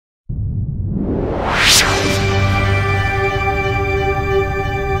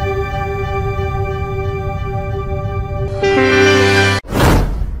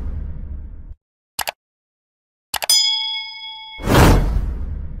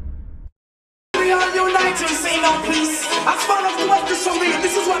to say no peace. As far as the work is so real,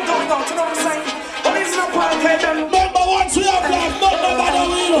 this is what going on, you know what I'm saying? But it's not quite okay, then. Remember once we have life, not nobody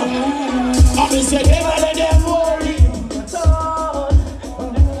will. I mean, say, never let them worry.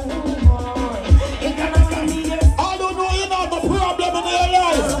 I don't know, you know, the problem in your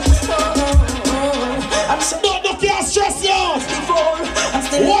life. Don't look your stress yours.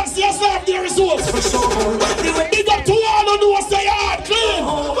 Once you serve the results, big up to all who know say hard clean.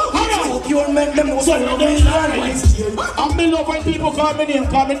 I'm in love when people call me name,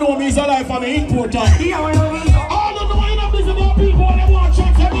 because I know me is alive and me important. I don't know, you know, this about people when they want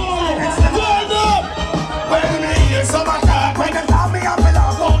shots and all. Hold up! When they hear some attack, when they tell me I'm in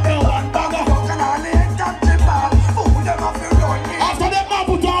love, don't they want bagger? After them man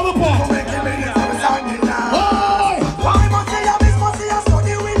put on the pot. Why must they have this, must they have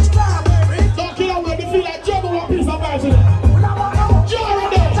study witchcraft? Don't kill them when they feel like Joe one piece of advice to them.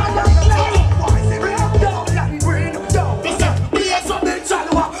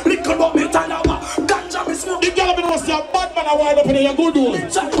 The girl been was a bad man a wind up in a good one. You're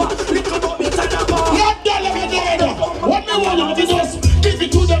done let me know. What me want to just give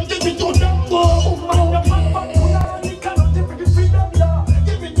it to them, give it to them.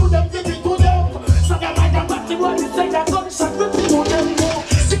 Give it to them, give it to them.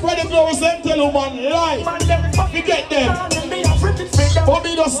 When the girls them tell you man lie, we get them. But me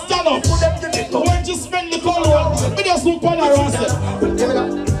just stand up. When you spend the color, me just look on her and say,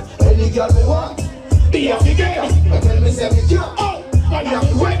 any girl me want, be a figure. Tell me say me can't. I am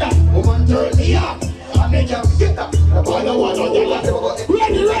the weather. Woman turn me on, and me can't get up. The boy don't want no girl.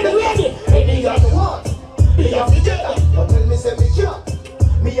 ready. Any girl me want, be a figure. Tell me say me can't.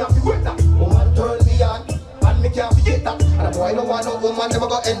 Me have the weather. Woman turn me on, and me can't get up. And the boy don't want no woman never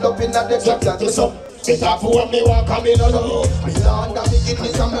go end up in that dead job. Just up. Get up for when me walk and me no know. Me land and me give me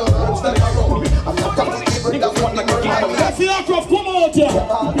some words that are wrong. I'm not coming to people that want me to ride. Let's see that crop come out here.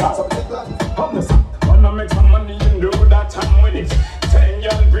 Wanna make some money, you know that I'm with it. 10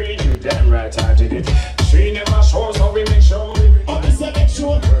 young breed, you damn right I did it. She never shows, so we make sure we make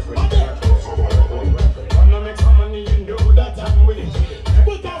sure. Wanna make some money, you know that I'm with it.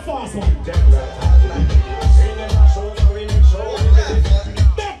 Put that fast one. You damn right I did it. She never shows, so we make sure we did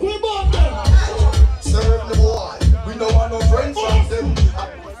it. Back we born them. Serve the boy, we don't want no friends from them.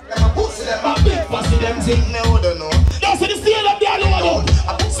 I'm a pussy them, a big pussy them think me who don't know. That's the steel of the alone.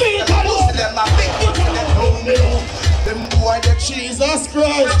 See it alone. Them a big pussy them know me. Them boy the Jesus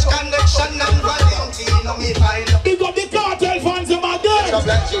Christ. connection and Valentino me find. Big up the cartel fans in my day.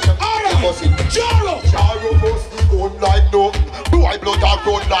 Alright. Jaro. Jaro must be gone like no. Boy blood a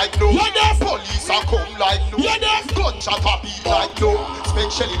run like no. You're deaf. Police a come like no. You're deaf. Gunshot a beat like no.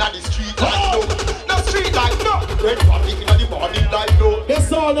 Spend in the street like no. No street like no. Red traffic in the morning like no. They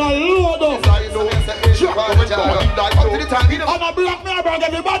saw the load up. Like no. Drop going morning like no. On a black man,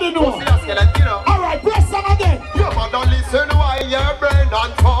 everybody know. Alright, press some again. You man don't listen why your brain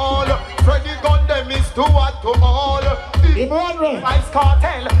and fall. Freddy gun them is to what to all. Imran, Ice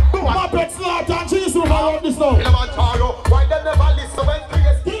cartel. Muppet Slot and cheese room around this now. Why they never listen when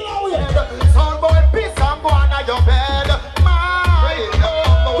praise Kill away. Sound boy piss and go on your bed.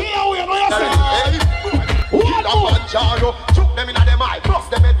 Kill away, no you say. What more? Jaro, choke them in the mic, cross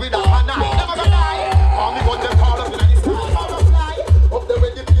them head with a knife. Never gonna die. How me got them call up in the sky. Up there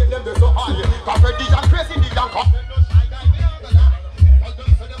when they play them they so high. Cause Freddy and crazy they can come.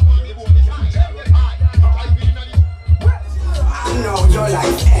 I know you're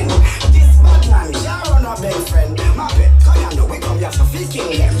like Ken. This bad man, Jaro no best friend. My pet, cause you know we come here so flicking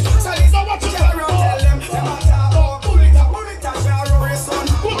them. So this is what you Jaro tell them. Them a talk about pull it up, Jaro is son.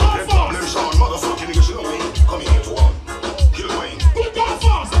 Good on fast. Them Sean, motherfucking nigga, she know me. Come here to one. Kill Wayne. Good on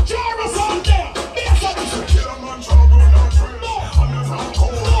fast. Jara's on there. Yes, I'm Kill a man, Jaro, not friend. I'm never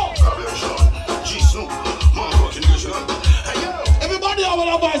cold. Problem Sean. G-Snoop. Motherfucking nigga, she know me. Hey, yo. everybody have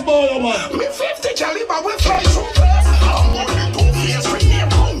a voice boy, man. Me 50 caliber with fly so fast. I'm only two years with me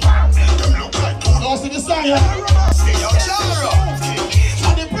compound. Them look like two. Oh, see the song, yeah? Jaro.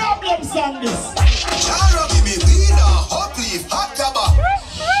 And the problem song this. Jaro give me weed, hot leaf, hot gabba.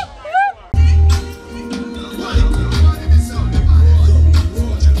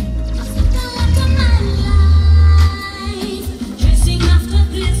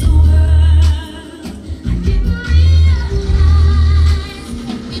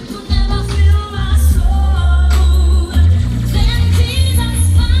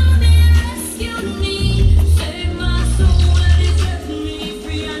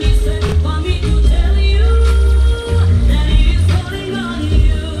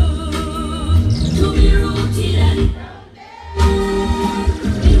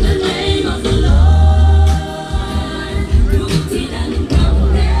 In the name of the Lord.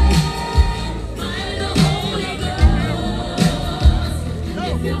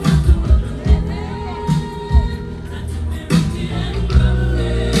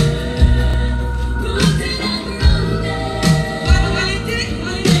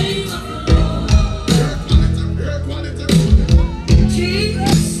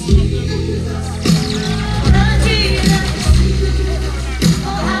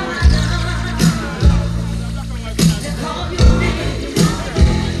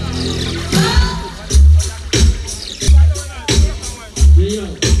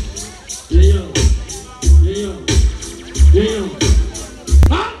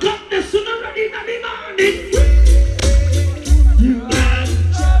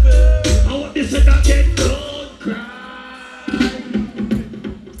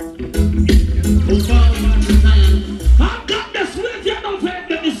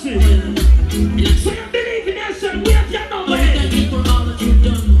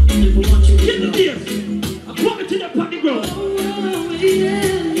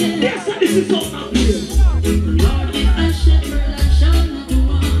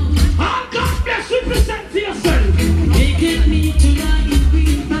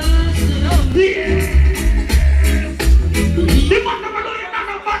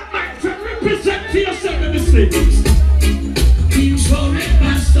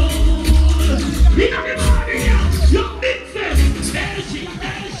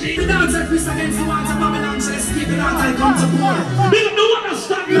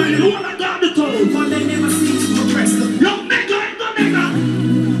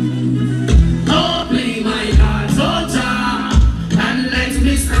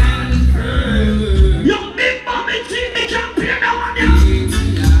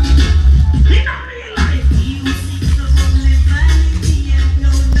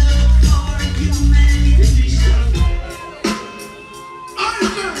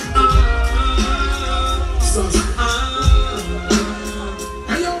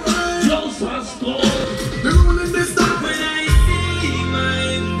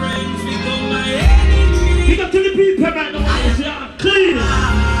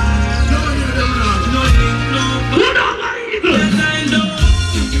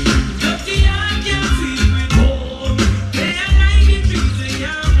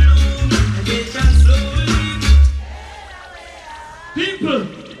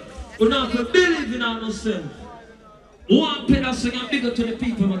 We don't have to believe in ourselves. One pedal sing and bigger to the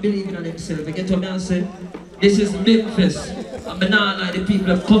people who believe in themselves. You get what I say? This is Bimfest. I'm not like the people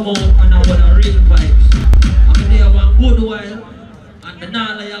that come out and I want a real vibes. I'm there one good while. And I'm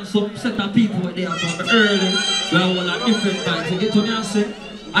not like some set of people there from early. We have all a different vibes. You get what I say?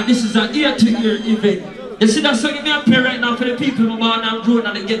 And this is an ear-to-ear event. You see that song me up here right now for the people who are born and grown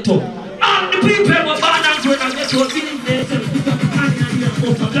in the ghetto. All the people who are born and grown in the ghetto believe themselves. Pick up the hand and here and go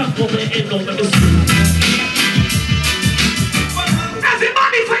black over the end of the street.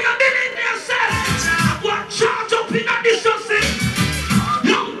 Everybody for your believe yourself. One charge up in the distance.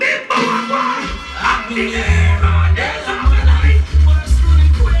 Young people are happy on days of my life.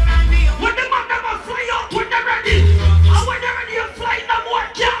 When the man never fly out when they're ready. And when they're ready to fly, no more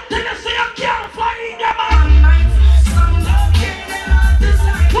can't tell you say you can't fly in them.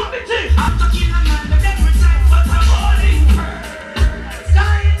 What it is? I'm talking a man that every time but I'm holding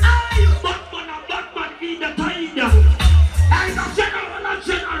sky high. Batman in the tiger. Like a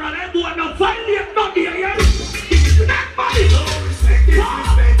general, everyone no violate no day, yeah? That body.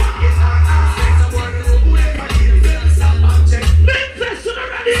 Bimfest, who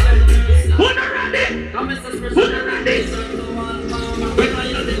ready? Who ready? Who ready? When I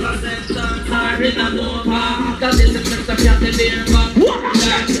hear the concept, I'm in a no park. Cause this is Mr. Captain Beer Park. What?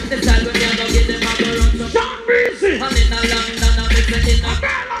 The style when you don't get them out the road. Don't breezy. And in a London, I'm in a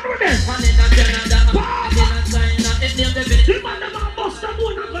Maryland with them. And in a Canada, and in a China. The man them a bust a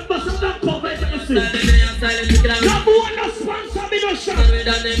moon and got bust a black cover, you see. The boy no sponsor me no shot. The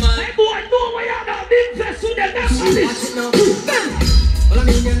boy know where you are, Bimfest with them, that's what it is. Well, I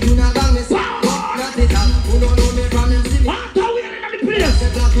mean, them do not gang me, not it all. Who don't know me from them city. What are we in the place?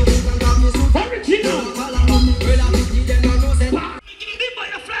 Original. Bimbo,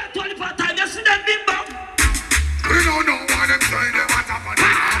 you fly 24 times, you see them Bimbo? We don't know why them trying to what happened.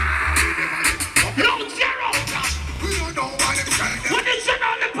 No zero. We don't know why them trying to. When they sit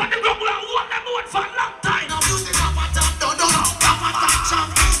on the ground, we have won them out for a long time.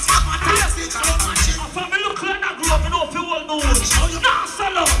 From me look like I grew up, you know, if you all know. Nah,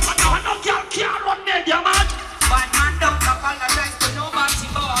 solo. I know girl can't run there, yeah, man. Bad man don't apologize to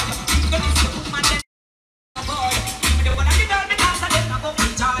nobody, boy. Even if you put my dead boy. Even the one I did all because I didn't go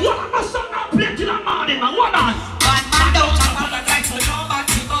enjoy. What am I saying now? Play till the morning, man. What on? Bad man don't apologize to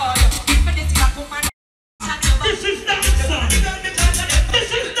nobody, boy. Even if you put my dead. This is dancer. This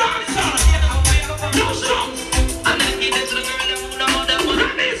is dancer. No stop. I'm gonna give it to the girl who know that one.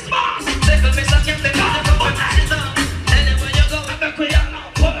 Run this fast. Take a miss, I can't make it up for my sister. Tell them where you go. I'm back with you now.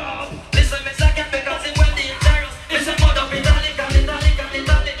 Pull up. Listen, miss, I can't because it well dangerous. Miss, I'm out of Italy.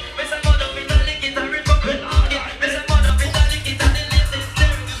 Miss, I'm out of Italy, get a republic. Miss, I'm out of Italy, get a latest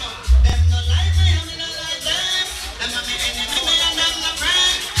step. Them no like me, I'm no like them. Them are me enemy, and I'm no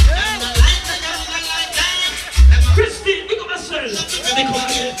friend. Them no like me, I'm no like them. Christine, pick up yourself. They come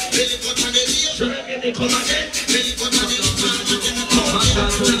again. They come again.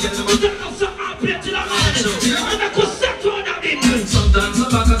 Sometimes I'm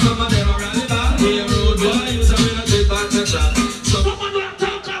back and some of them are rally back. Be a road boy, you say we not take back the shot. Someone will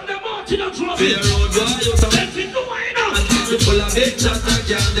talk of them out in the trouble. Be a road boy, you say Let me know why not. we full of big shots that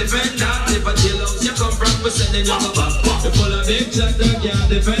can't defend that. If a jail house you come from, we sending you go back. We full of big shots that can't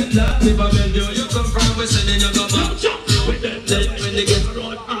defend that. If a Bellevue you come from, we sending you go back. Jump with them. Then when they get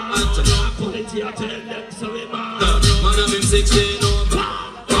Road answer. Put it here, tell them so we man. man of him 16 over.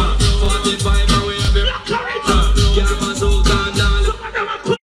 45 away a bit. Can't pass out and down.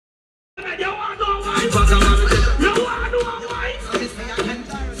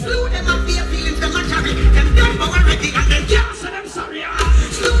 Slew them up, be a feeling them a carry. Them done for already, and them can't say them sorry.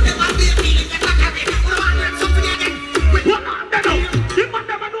 Slew them up, be a feeling them a carry. Who want them something again? The man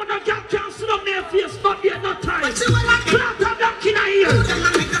never know that girl can't sit up their face, not there, no time. Plant a black in a ear.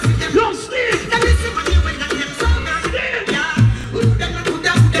 No sleep. They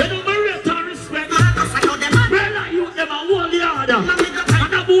don't rate and respect. Well, I use them a whole yard.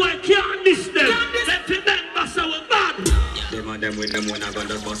 And a boy can't miss them. Let the men so we're bad. Them and them with them when I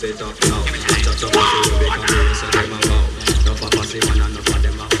gonna bust it up now. Touch up pussy will become real, so them a bow. No for pussy man and no for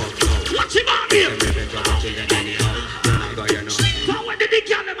them a fuck now. Watch him on here. Them rip it drop a chicken anyhow. Then I go you know. So when did the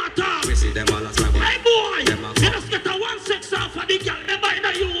girl them attack? We see them all as my boy. Hey boy, Them a you fuck. just get a 1/6 off of the girl. Never in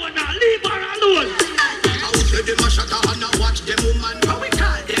a you wanna leave her alone. Out with them a shut up and a watch them woman. How we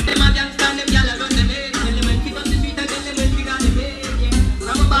call them? Them a gangsta, them gyal a run them head. Tell them when pick up the street and tell them when pick on the bed.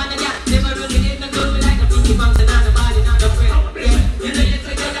 From a band of gyal, them a run the head and go like a pinky bounce and not a body, not a friend. You know you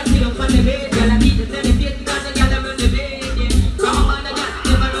say gyal a feel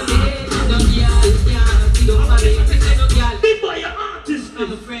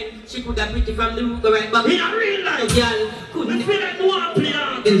from the root, go right back. In a real life, girl, couldn't feel like one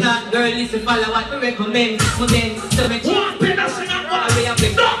player. If that girl is to follow what we recommend, so then, so make one player that's in a one.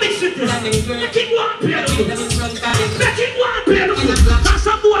 Don't mix it. Make it one player. Make it one player. That's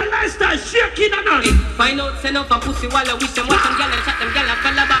a boy lifestyle, shaking and all. Find out, send up a pussy while I wish them watch them gyal and shot them gyal and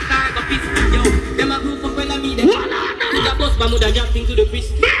fell back car go piss. Yo, them a group up when I meet them. With a bus, Bermuda jumping to the fish.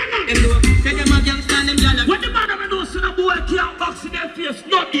 Them know, say them a gangsta and them gyal. What the man of know, son of boy can't box in their face,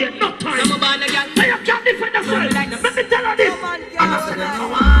 not yet, not time. Some a born a gyal. Say you can't defend yourself. Let me tell you this. I'm a son of no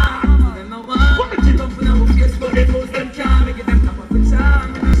one. Them no one. What the chip up in our face, but they post them can't make it them top of the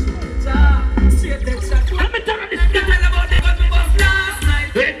charm. Straight them shot. Let me tell you this. You tell about them what we was last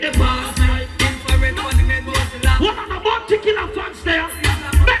night. In the past night. Infrared one in the most last. What are the more ticking of fans there?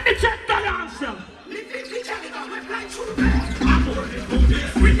 Let me check the answer.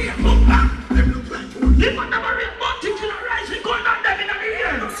 If I never read more ticking and rising going on them in the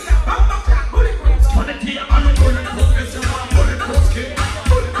air. For the tea, I'm not going to the book. This is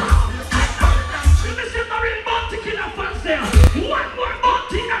the real more ticking of fans there. One more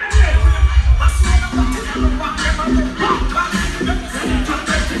thing in the air.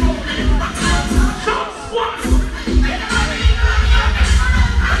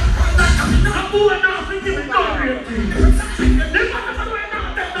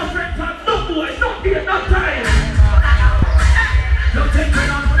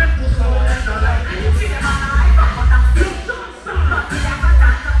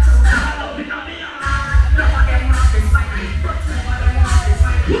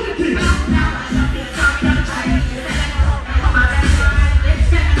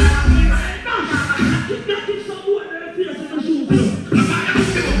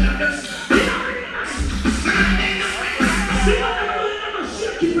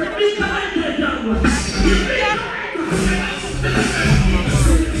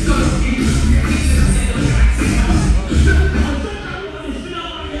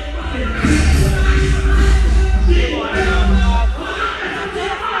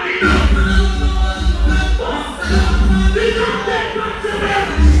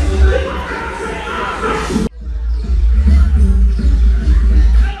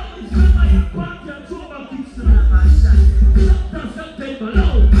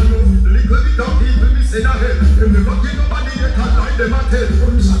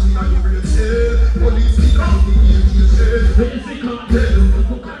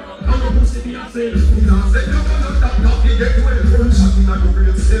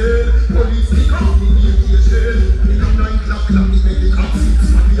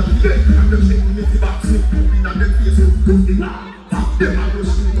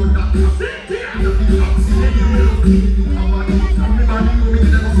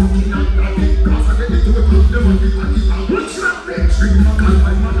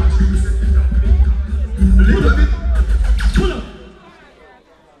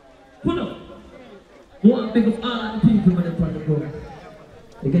 One big of all the people when they part the book.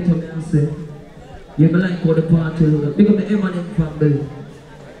 You get what I'm saying? You ever like how the party look? Big up the M&M family.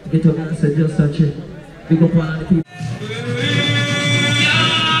 You get what I'm saying? Just such it. Big up all the people.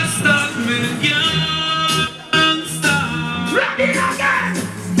 Ready again!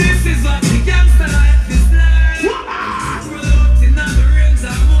 This is what the gangster life is like. Roll out in the rims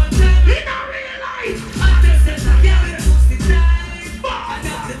and mountain. In a real life! I just said I got it pussy tight. I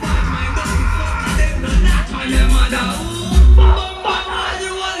got the bad mind of the fuck. Them no knock on your mother. But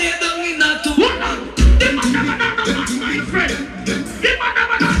you want lay down in a two. Them a never know my friend. Them a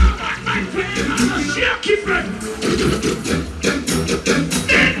never know my friend. I'm a shaky friend.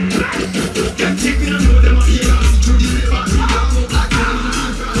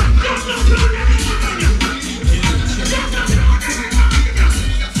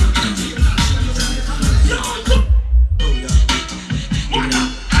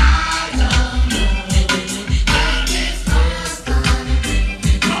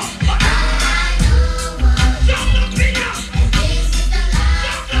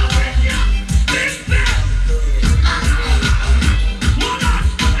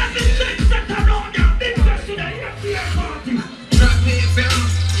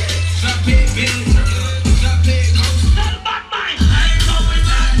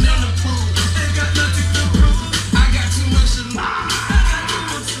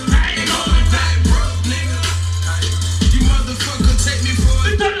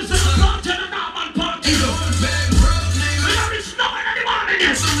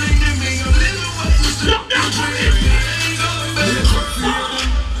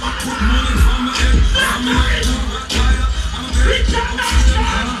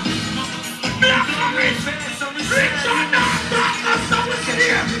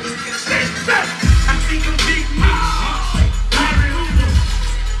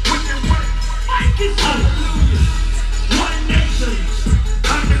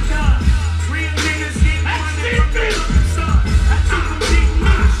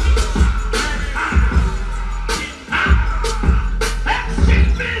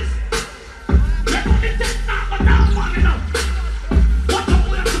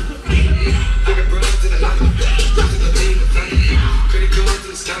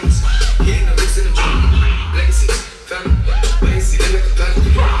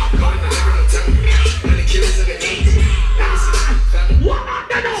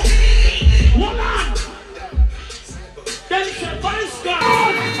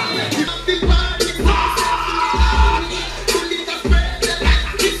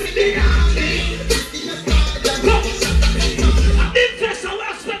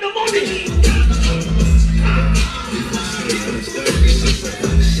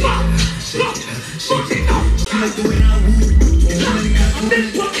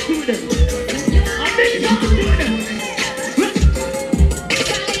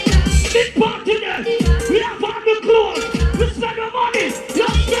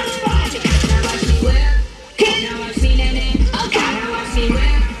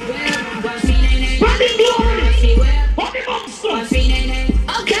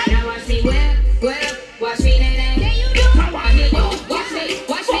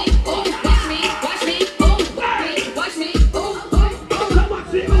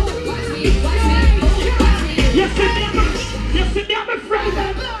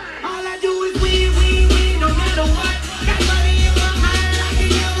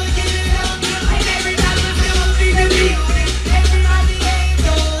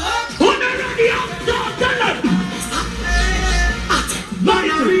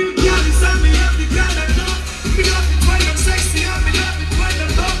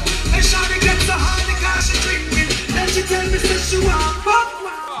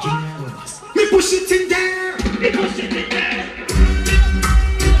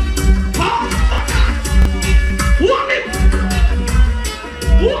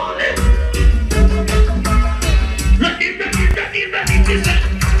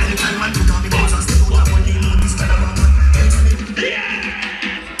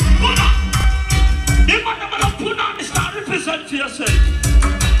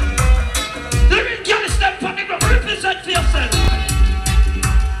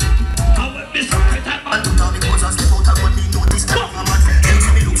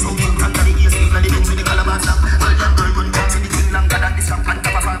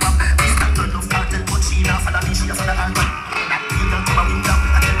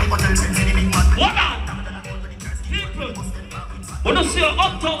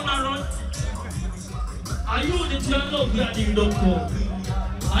 town around. Are you the two love you need don't know?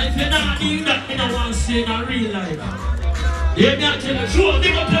 And if you're not doing that, you don't want to see in a real life. Yeah, me I tell you, sure,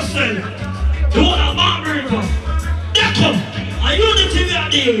 dig up yourself. The whole of America. There come. Are you the two you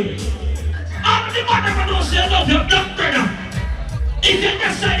need? All the man never know say love your black brother. If you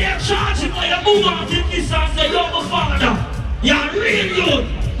just say they're charging for your move out in this and say you're my father, you're real good.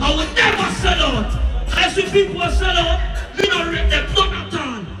 I would never sell out. As the people will sell out, we don't rate them none at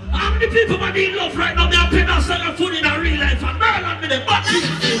all. How many people might be in love right now? They are paying us selling food in a real life and Maryland with them. But you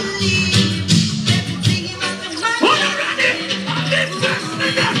ready? I'm Bimfest,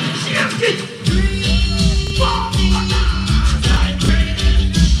 nigga. Shake it.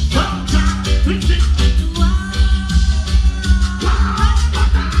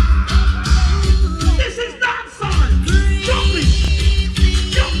 This is dancehall. Jumbly.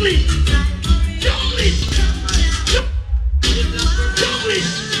 Jumbly. Jumbly. Jumbly.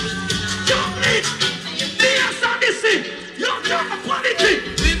 Jumbly. Yes, I listen. You're not quality.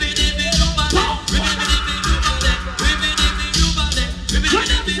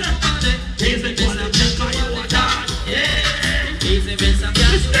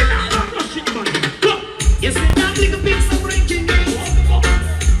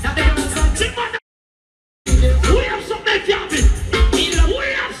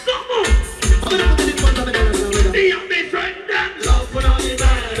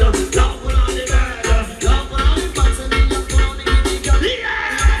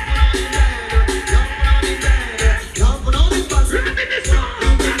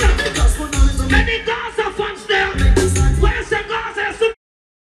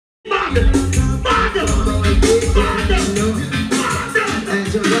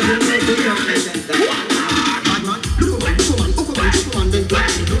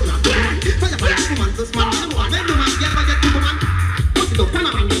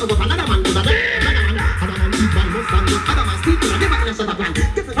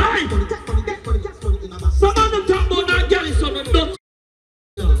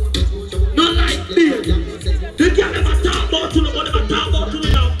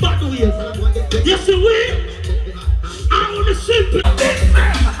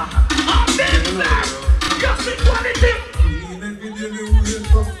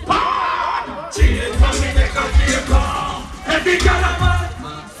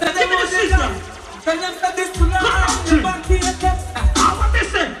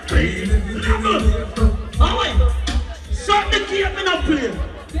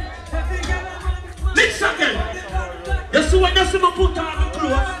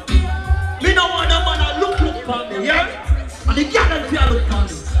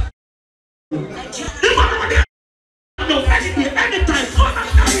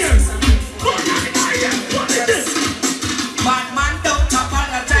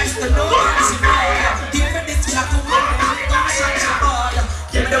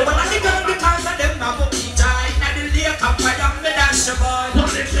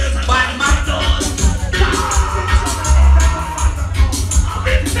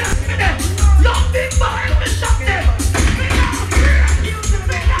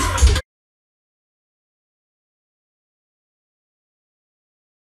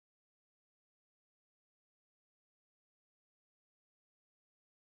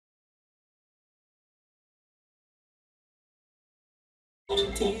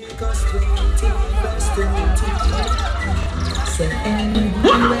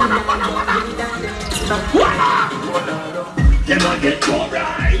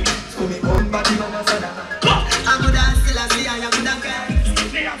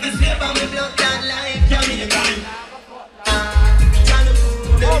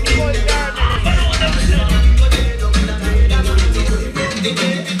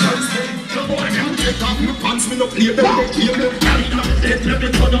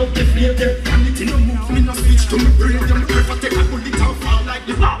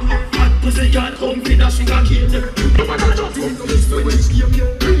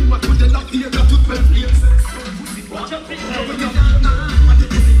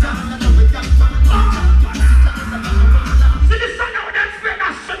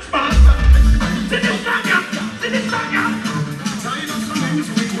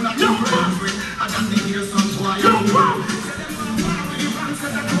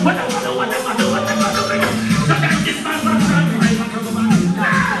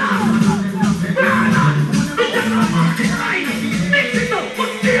 Mix it up,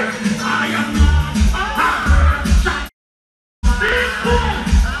 put the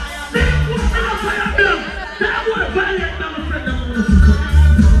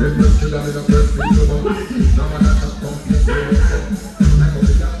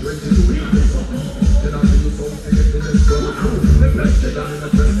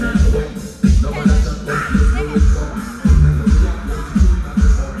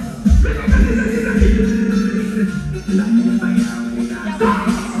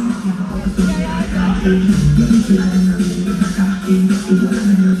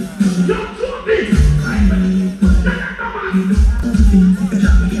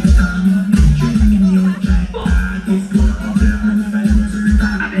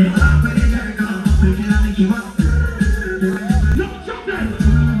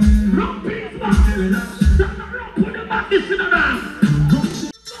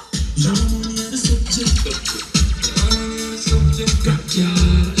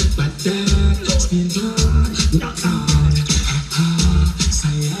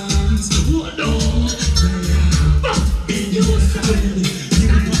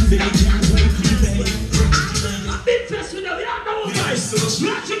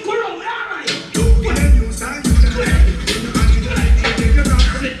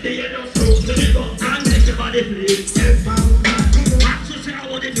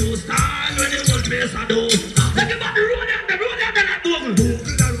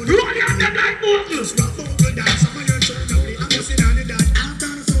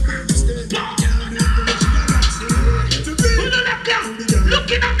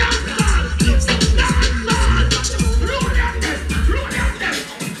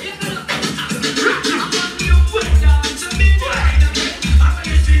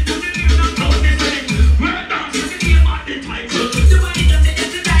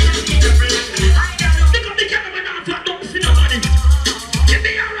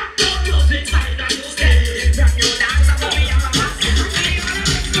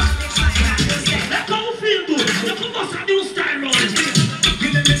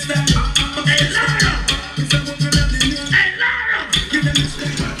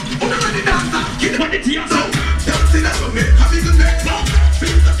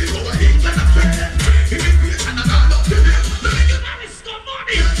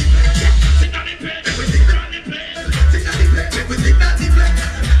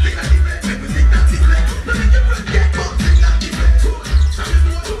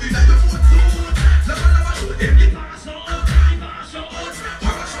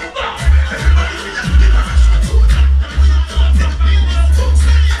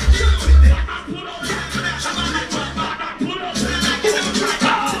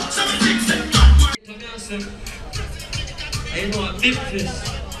I know a Bimfest.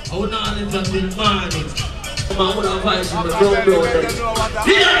 I would not live until morning. I would have vibes in the ground road.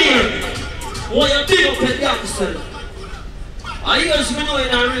 Here there, why you big up your yourself? I hear me know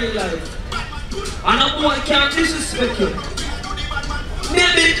in a real life. And a boy can't disrespect you.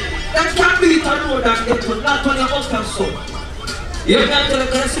 Maybe that can't be it on road and get one, not on your husband's son. You can't tell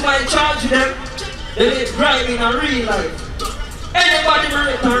them somebody charge them, they get grime in a real life. Anybody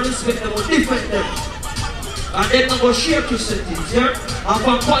rate and respect them will defend them. And then I'm going to shake your settings, yeah? And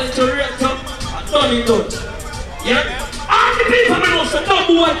from quality rate up, and done it done. Yeah? All the people I know say no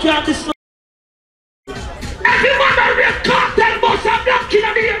boy can't destroy. Every man rate cartel must have black in the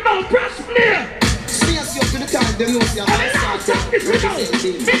air now, press play. See us up to the time, them know see a man start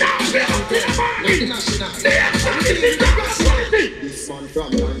This one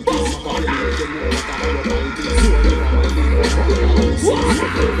from 19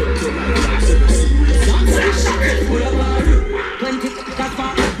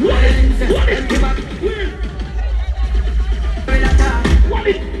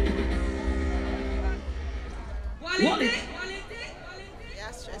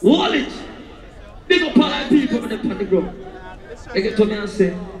 Wallet. Big up all the people on the ground. They get to me and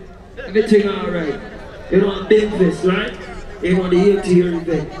say, everything alright. You know, I'm Bimfest, right? You know, the 80-year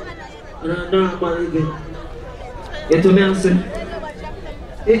event. And a normal event. Get to me and say,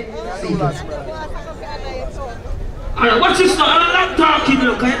 hey, see that. Alright, watch this now. I'm not talking, you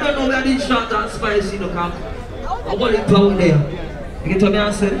know, because you don't know where this shot and spicy, you know, because I want it down there. You get to me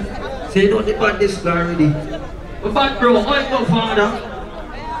and say, you know, the bad this guy already. But bad bro, how you go, father?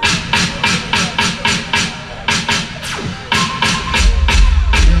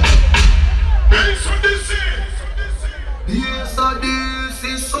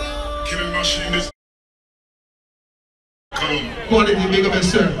 Quality, big up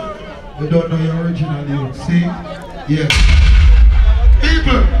yourself. You don't know your original name. See? Yeah.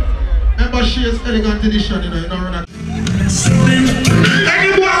 People, remember she is elegant edition, you know run at.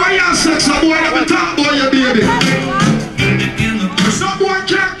 Any boy when you have sex, some boy never talk about your baby. Some boy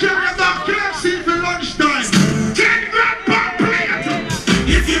can't carry a dog, can't see for lunchtime. 10 grand per plate.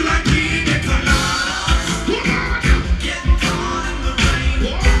 If you like me, get a lot. Come on. Get caught in the rain.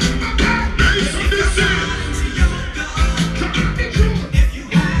 If you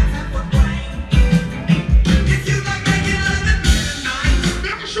have a brain. If you like making love at midnight.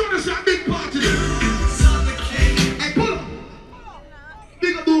 Make sure there's a big party. Hey, pull up.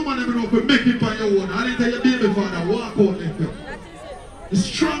 Big up the woman never know if you make it by your own. I didn't tell your baby father, walk out like that. It's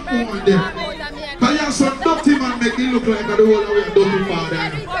strong woman there. Because you have some dirty man make it look like the whole way a dirty father.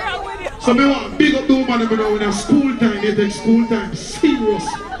 So me want big up the woman never know when a school time, you take school time serious.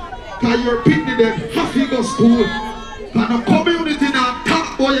 Because you're picking them half you go school. And the community now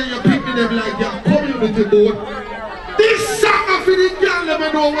talk boy and you're picking them like your community boy. This song for the girl never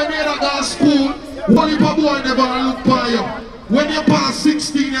know when you go to school. One if a boy never look for you. When you pass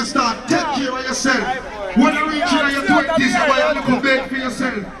 16 you start take care of yourself. When you reach in your 20s you buy a little bed for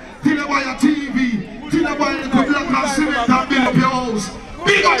yourself. Till you buy a TV. Till you buy a little block and cement and build up your house.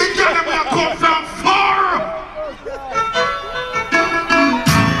 Big up the girl that come from far.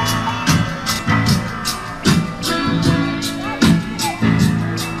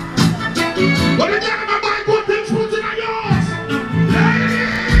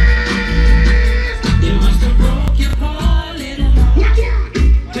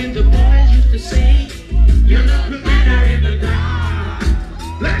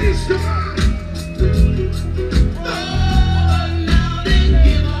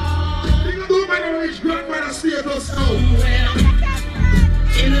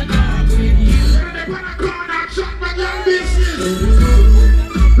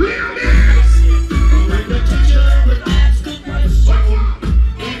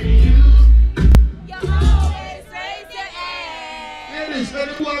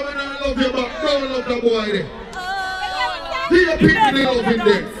 Any boy when I love you back, don't love the boy there. See your people they love in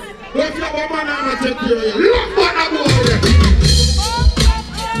there. If you have a man I'm gonna take care of you. Love for the boy there.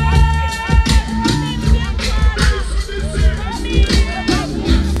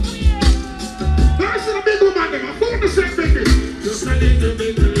 That's the big woman there. I found the same thing. Just a little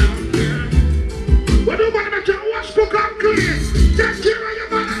bit longer. But the woman that can wash, cook and clean. Take care of your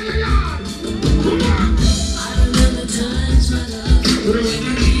man and your yard. Come on. I remember times, my love.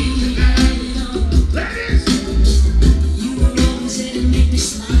 Ladies. You were always there to make me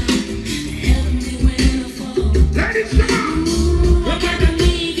smile. Help me when I fall. Ladies, come on. I can't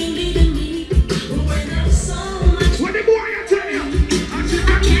believe you're leaving me. When there's so much. What the boy I tell you?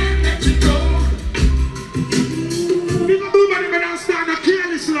 I can't let you go. You gonna do money when I stand a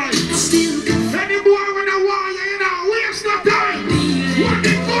careless life. Still got Any boy when I want you, you know, waste no time. What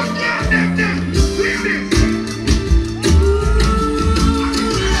the fuck you them there? Ladies.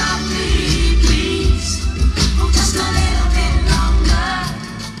 love me, please. Just a little bit longer.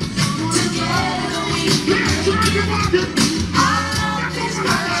 Together we Let's try to market. our love is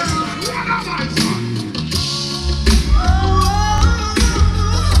love. What am I, son?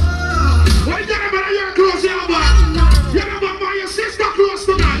 What you got about your clothes, your boy? You got about your sister close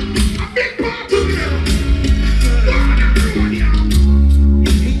tonight. A big party here. Go on, everyone here.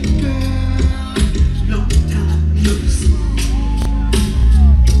 Long time no see.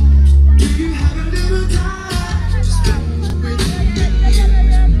 Do you have a little time to spend with me?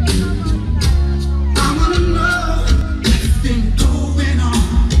 I wanna know what's been going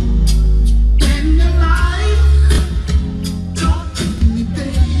on in your life. Talk to me,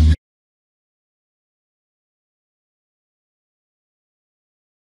 baby.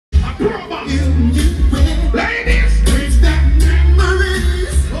 A promo. You Ladies. brings back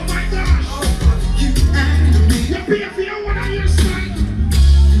memories Oh my gosh. of you and me. You pay for your one on your side.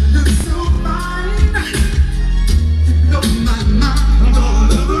 Look so fine. You blow my mind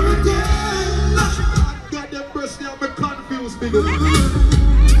all over again. Got them breasts there, I'm confused, big Ooh,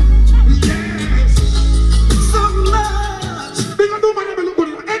 yes. so much Big up, man, I'm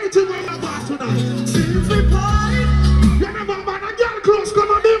looking at anything where you got tonight. since we parted. You never man, a girl close,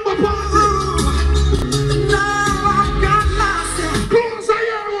 come and be my party. Now I got myself. Close a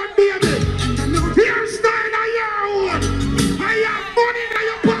year one, baby. I know Hairstyle a year one. I have money in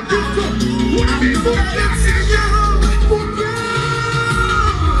your pocket, so what me put that in you?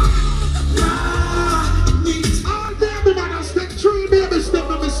 All baby man, step 3 baby step,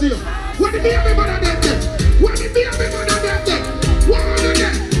 let me see you. What the baby man them there? What the baby man them there? What are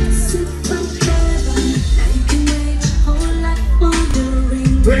they? sit forever. Now you can wait your whole life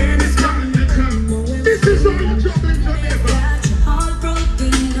wondering. When it's coming to come. This is all your trouble in Jamaica. Got your heart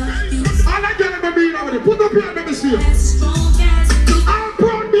broken up. You All I get them being over there. Put up here, let me see you. as strong as you I'm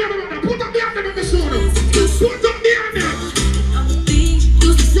proud baby man. Put up here, let me see you. Put up here there. are the things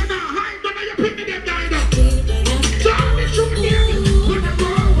you You're not high, but now you're picking them down. Tell me, shoot me. Put them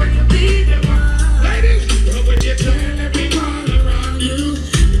on when you be them. Ladies, when you turn everyone around you.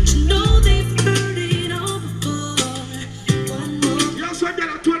 But you know they've heard it all before. One more You're so get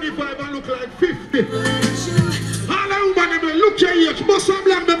at 25 and look like 50. let you All the women, them look your age. Must have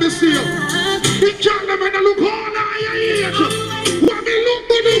black, let me see you. The young them and look all your age. What me look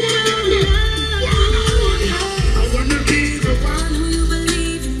to the one I wanna be the one. one who you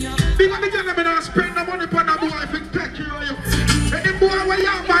believe in your Big up the gentlemen that spend the money for the boy if it take care of you. And the boy where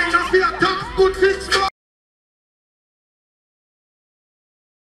you mind and feel talk good things for.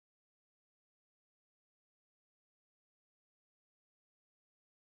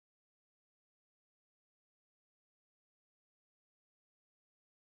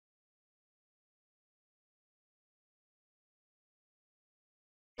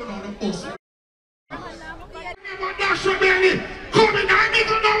 Never dash your belly. Come in, I need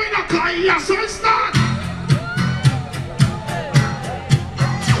to know in a car. Yes, so start.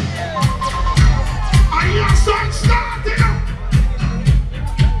 I hear son starting up.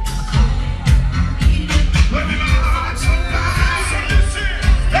 Let me know how it's done.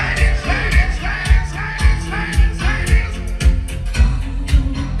 Ladies, ladies, ladies, ladies, ladies, ladies.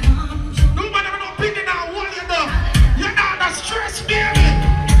 No man ever no picking out what you know. You're not the stress, baby.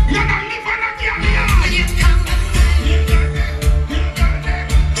 You're not living like you're here. You got it. You got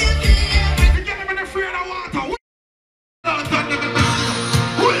it. You got it.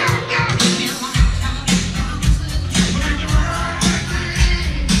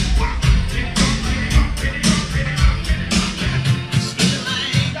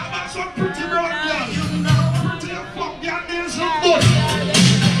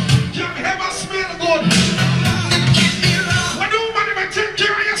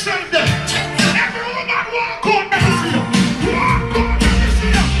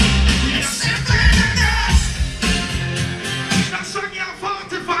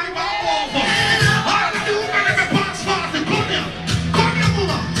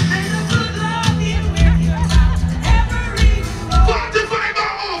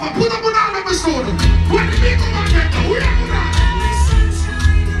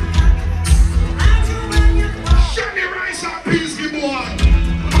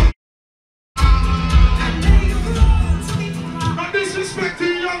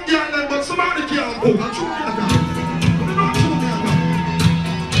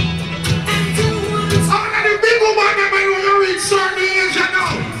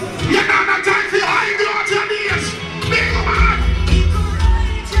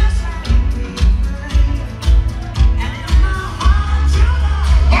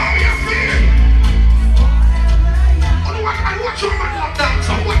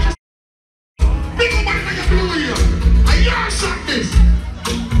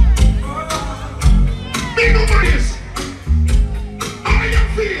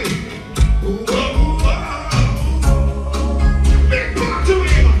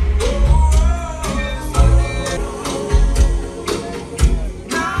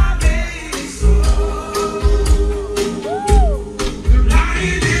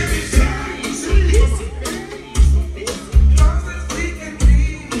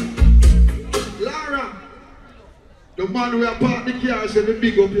 The man who park the car said,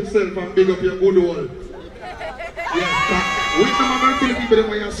 big up yourself and big up your good old. Yeah, wait a moment till the people them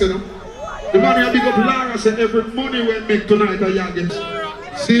what you say them. The man who big up Lara said every money we make tonight I get.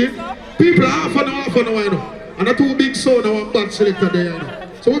 See? People are half an hour, you know. And a two big sound and one bad selector there, you know.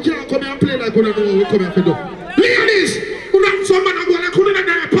 So we can't come here and play like we don't know what we come here to do. Ladies, who not some man go like who not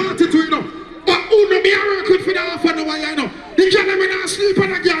there a party to, you know. But who no be a working for the half an hour, you know. The girl them not sleep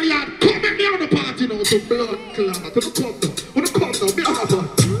on the girl yard. Come at me on the party now to blood clot. To the club now. When the club now, be a half one.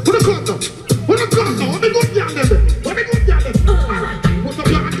 When the club now. When the club now. When the good girl them. When the good girl them. Alright. Put up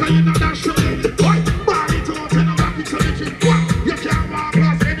your hand and you know that show. Why? Body to us and a rocky cemetery. What? You can't walk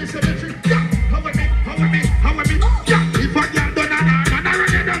past any cemetery. Yeah. How with me? How with me? How with me? Yeah. If a girl done that, man, I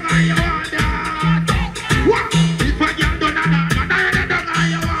already done how you want that. What? If a girl done that, man, I already done how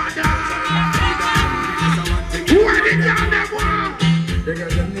you want that. What the girl them want? The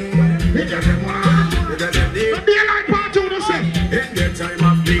girl them need. The girl them want. The girl them need. But they like part two, no say. In the time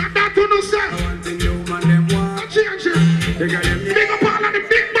of the. And that two, no say. I want the new man them want. Change it. The girl them need. Big up all of the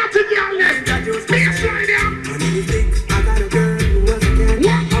big body girl them. Big slide them. I got a girl who was a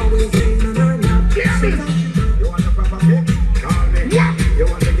cat. Always in on her lap. Yeah, me. You want a proper kick? Call me. Yeah. You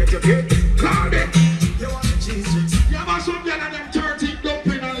want to get your kick? Call me. You want the cheese sticks? Yeah, but some girl and them 13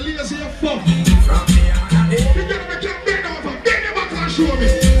 dumping and lazy as fuck. From me on a day. The girl them can't bend over. Bend them back and show me.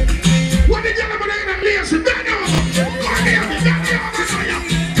 What the girl them are them lazy? Bend them over. Come here, me. Bend them over.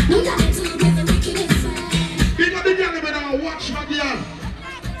 Big up the girl them and watch my girl.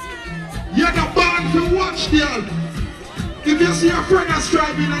 You're not born to watch girl. If you see a friend that's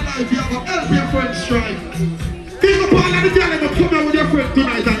striving in life, you have to help your friend strive. Big up all of the girl them come out with your friend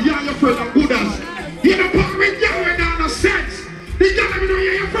tonight and you and your friend are good as. You're not born with girl with no sense. The girl them know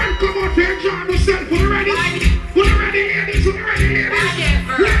you your friend come out to enjoy themselves. Who ready? Who ready, ladies? Who ready, ladies?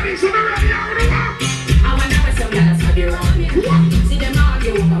 Ladies, who ready? How do you want? I wonder what's some girls for the wrong. See them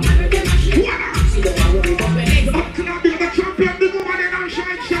argue over man with them machine. See them all worry about when they go. Can I be the champion? The woman in our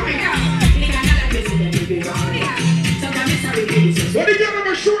shine. What the girl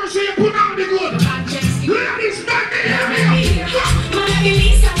them sure say you put on the good? Ladies, not the area. Man, I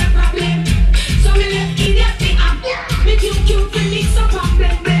release our problem. So me left idiot thing up. Me cute to mix up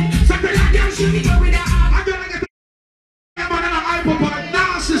problem. Something like that should be going down. I'm gonna get the man in a hyper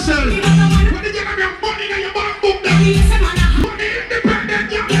narcissist. When you get your money in your bank book, money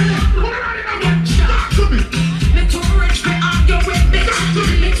independent, talk to me. Me too rich, me argue with bitch.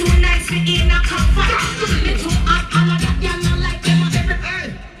 Me too nice, me in a comfort. Me too hot, all of that y'all not like them on every.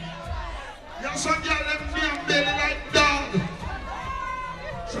 Hey, y'all some y'all them name belly like dog.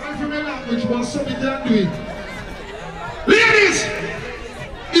 Sorry for my language, but something they are doing. Ladies,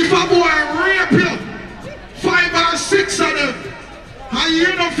 if a boy rape you, 5 or 6 of them, and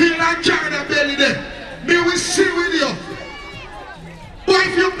you don't feel like carrying a belly there, me will see with you. But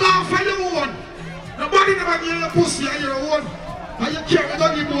if you go for your own, nobody never give you pussy on your own, and you carry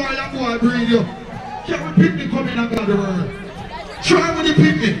the boy and your boy breed you. Carry picnic coming and go the world. Try with the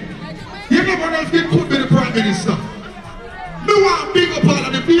picnic. You never know if it could be the Prime Minister. Me want big up all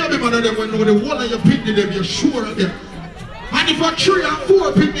of the baby man of them when know the whole of your picnic them, you're sure of them. And if a 3 or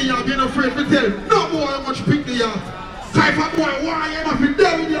 4 picnic you have been afraid to tell, no more how much picnic you have. If a boy why you have to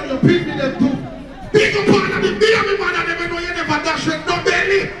tell you your picnic them too. Big up all of the baby man of them when know you never dash with no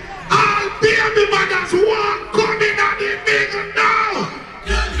belly. All baby mothers want coming at the big now.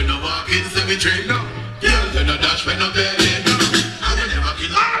 Girl, you know walk in cemetery now. Girl, you know dash with no belly now. I will never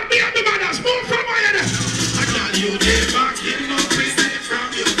kill all baby mothers move from my head. I can't you take back in no prison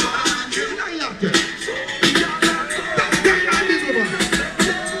from your country.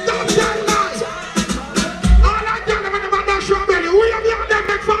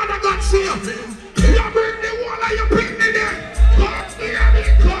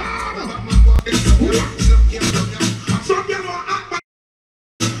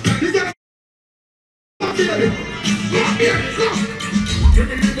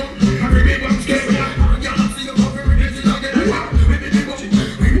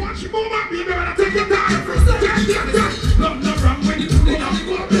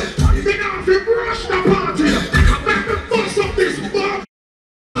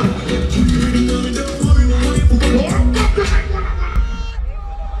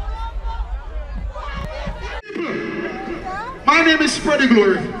 My name is Spready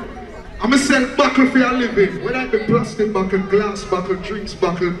Glory. I'm a sell buckle for your living. Whether it be plastic buckle, glass buckle, drinks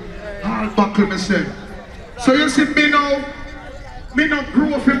buckle, all buckle myself. So you see me now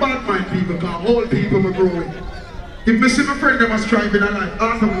grow for bad mind people, because all people are growing. If me see my friend them are striving in life,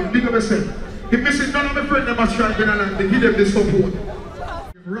 afterwards, big up myself. If me see none of my friends them are striving in life, they give them the support.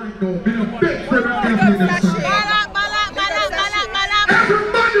 Right now, me no beg for them to give me the support.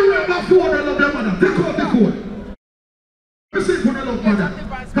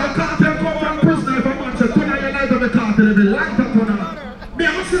 Me I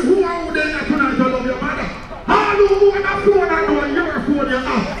say, who out there tonight to love your mother? All who on the phone and know your phone you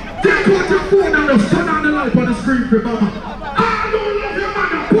have. Take out your phone and just turn on the light on the screen for mama. All who love your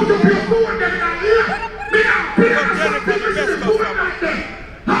mother, put up your phone there in the ear. Me I play something to the phone like that.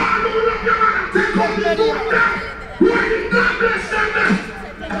 All who love your mother, take out the phone there. Why God bless them there?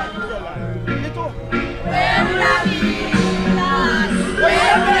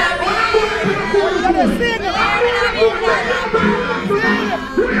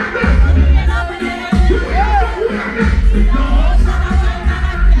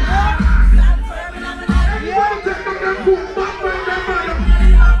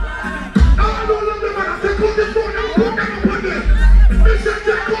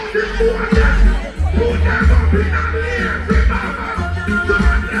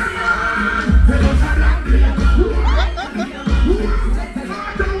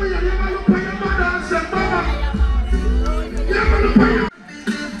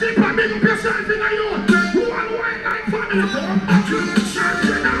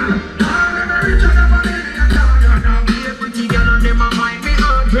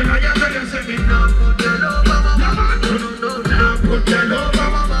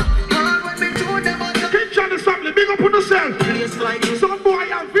 Some boy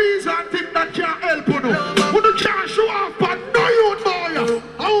have visa and think that can't help you. Who do can't show off, but no you know.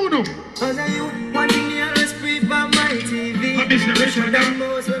 How do? One thing you always preach by my TV. I miss the mission of them. I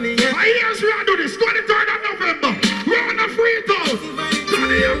hear we are doing this 23rd of November. We're on the free town.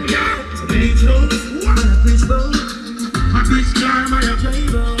 Johnny, you can't. I miss time, I have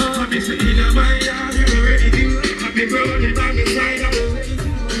I miss it in my yard. You're ready to. I be rolling on the side of the.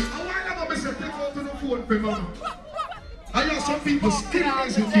 I want to miss it. Take out to the phone for mama. I hear some people still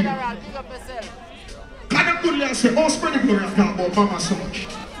listen to you. Can I good say, oh, spread the glory and talk about mama so much.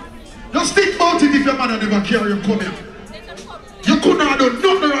 Just think about it if your mother never carry you come here. You could not do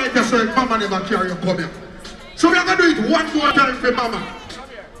nothing right there so mama never carry you come here. So we are going to do it one more time for mama.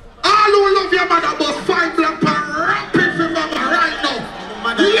 All who love your mother must find black and rap it for mama right now.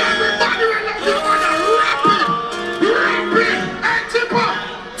 Everybody will love your mother, rap it. Rap it. Hey, Tipper.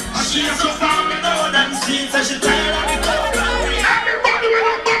 She is so far me know them streets and she tired of it. Everybody will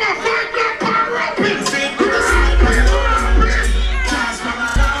love mama, find black and rap it. Just from a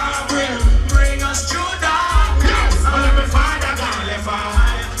love will bring us through that. All of my father gone left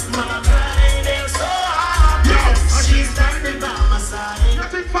behind. Mama crying there so hard. She's standing by my side. You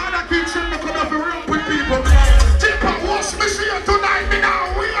think father keeps saying come up and rap with people? Tipper, what's missing you tonight? Me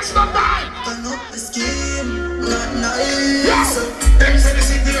now waste no time. Turn up the scheme, not nice. Them say the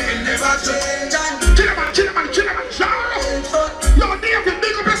city will never change. Chill man, yo, David,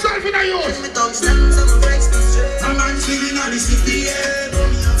 big up yourself in the youth. A man feeling on the city,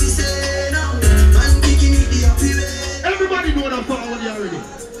 Everybody know that forward already.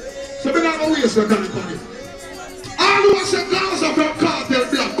 So we're not going to waste your time on it. All who say Gaza from Cartel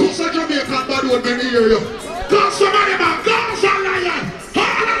Black, go to Jamaican bad one when they hear you. Cause somebody about Gaza lion.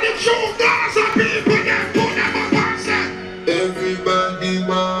 All of the true Gaza people, they put them up and say everybody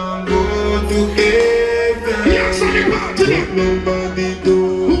want go to heaven. yes, on the party. But nobody do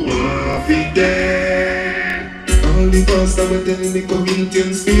want to dead. All the pastor were telling me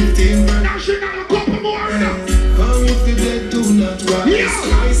Corinthians 15. Now she got a couple more now. How if the dead do not rise,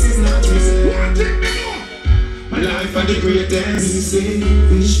 Christ is not risen. One thing they know. My life are the greatest. He say,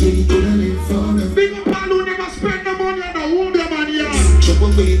 wish me could have lived forever. Big up all who never spend no money on a home your money on.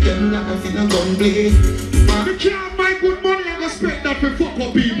 Trouble with them like I feel a complain. You can't buy good money and go spend that for fuck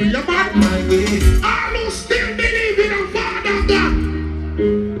up people, you mad? My way. All who still believe in a Father God.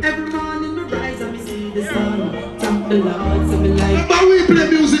 every morning we rise and we see the sun. Thank the Lord, so me life. Remember we play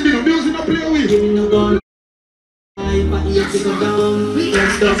music, you know, music don't play with. Give me no gun. But you have to go down.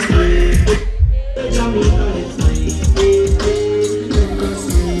 Let's just pray. Jamaica, let's pray. Let us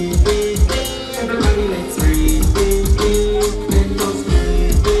pray. Everybody, let's pray. Let us pray.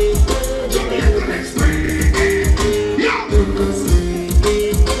 Jamaica, let's pray. Yeah. Let us pray.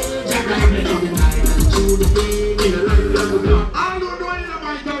 Jamaica, let's pray. I don't know you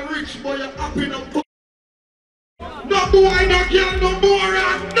might be rich, but you're happy no boy. No boy, no girl, no more,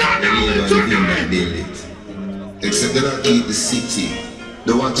 and none of it tonight. Except that I keep the city,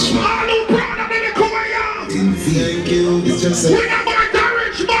 the watchman. All who proud of me, come here. In thank you, it's just a. We not might be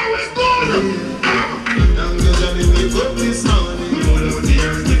rich, but we're good. I'm just having wake up this morning. All out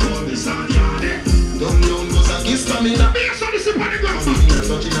here, take all this on yard. Don't know, cause I kiss me now. Me, so this is what they got. I'm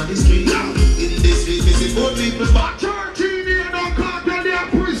touching on the street. In this street, we see 4 people back. 13 years, no cartel, they are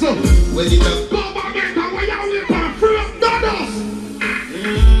prison. When it up. Go back, make a way out with my free up dollars.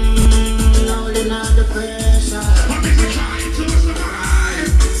 Now they're not the pressure. What is it trying to survive?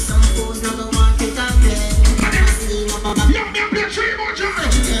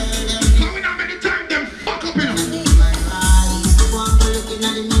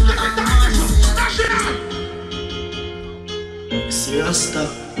 Rasta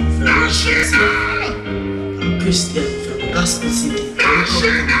from Christian from Gospel City.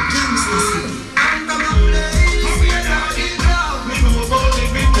 Gangsta City.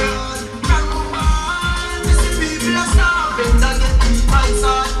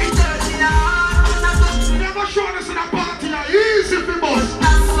 Never show us in a party, easy for boss.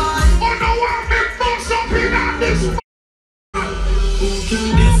 Oh no, one big boss up in this. Who can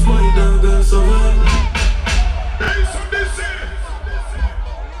give my dog so well?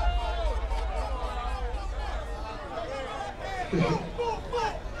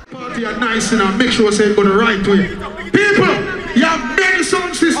 Party are nice and make sure say go the right way. People, you have many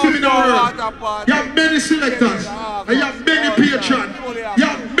sound systems in the world. You have many selectors. And you have many patrons. You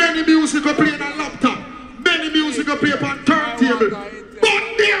have many music playing on laptop. Many music play on turntable. But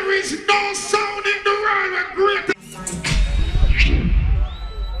there is no sound in the world that great.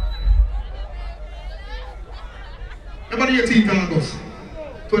 Everybody here think August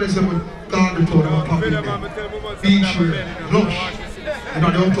 27 garden tour of beach lush. You know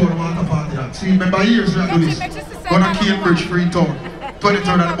the outdoor water party that. See, remember years we do this. Gonna Cambridge Freetown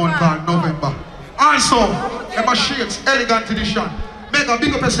 23rd of the month called November. Also, remember Shakes Elegant Edition. Mega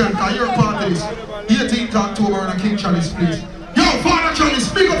big up yourself because you're part of this. 18th October in King Charles place. Yo, Father Charles,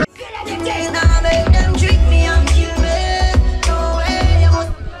 big up.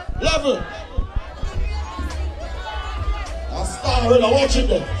 Level. I'm starting watching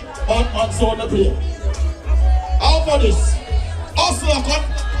them on zone the play. How for this? Also, I come.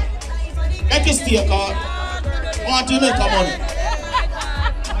 Make a stay card. Want to make a money.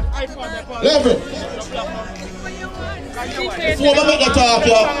 Level. Before we make the talk,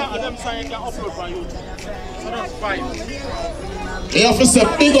 you have to say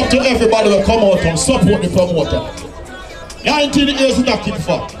big up to everybody who come out and support the promoter. 19 years in that kid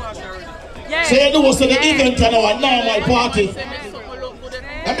for. So you know what's the event and our normal party.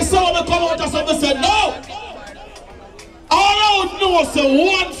 Let me say when they come out and somebody say no. All I would know is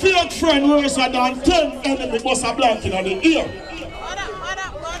one fake friend worse than 10 enemy bust a blanket on the ear.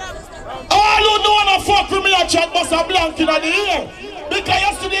 All who know wanna fuck with me and chat bust a blanket on the ear. Because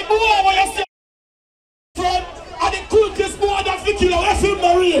yesterday boy when you see friend and the quickest boy that fi kill a film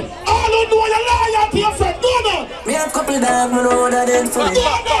Marine. All who know you lie to your friend. No. Me have couple dogs, me know that ain't funny.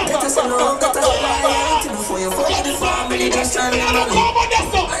 Get us alone, get us lie. Before you fuck the family, just try to get money. Come on,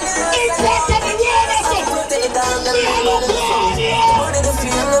 that's up. It's what of the world, that's up. Take it down, get money. Money the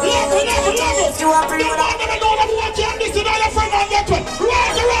feel, if you are pretty, you want them to know that we want you and this and all your friends on that one.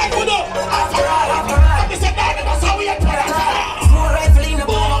 Right, we know. After all. This and that's how we are playing. Small rifle in the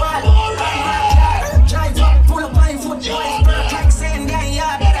ball. Drive up, pull up my foot, like saying that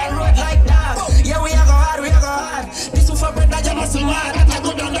yard, that I rode like that. Yeah, we are go hard, This is for bread that you must mad, that I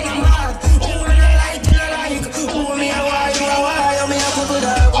go down to the mad. Who me I like, who me I why, me I couple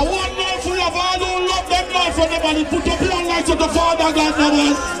dog. I want more for you, I don't love them life for them, and put up your lights to the Father God,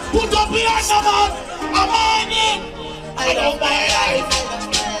 man. Put up your hands, man. I'm on it. I love my life.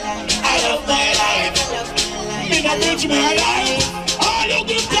 I love my life. In a bitch, my life. All you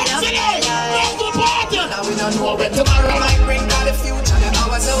give thanks to life. Love the party. Now we don't know when tomorrow might bring out the future, the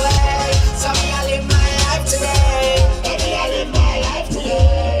hours away. So me I live my life today. Me I live my life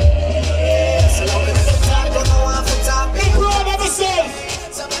today. So now we don't talk, don't know what to talk. Be proud of myself.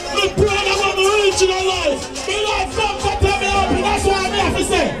 Be proud of my original life. Me life from tell me happy. That's what I have to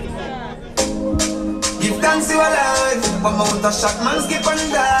say. Give thanks you alive, but my mouth a shot, man skip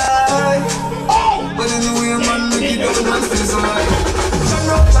and die. But anyway, man, we give them thanks to the survive.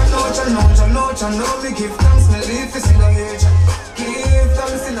 Chano, me give thanks, me live to see the age. Give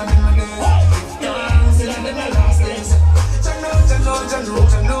thanks in a day, give thanks in a day, my last days.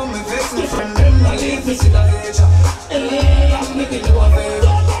 Chano, me vex me friend, them I live to see the age. I'm making you a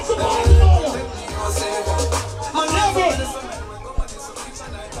favor.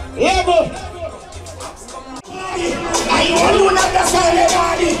 Level. I want to understand the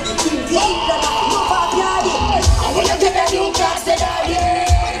body. I want to get a new class to daddy.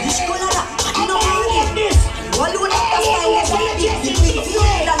 I know I want this. I want to understand the body.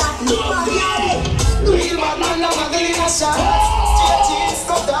 Real bad man, I'm a girl in a shot. Straight jeans,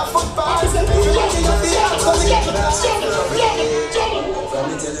 cut off football. Everybody got the hands, come together. Let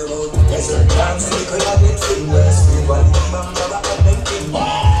me tell you about the desert dance. We could have been fingers. We want to remember that them king.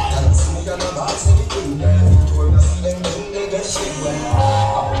 And see you on the box of the king. Told us them in the best shit.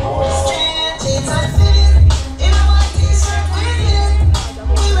 Straight jeans and fit. In a white t-shirt with it.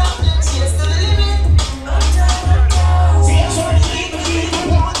 We rock the chase to the limit. Tears are deep.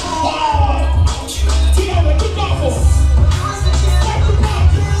 Together, kick off.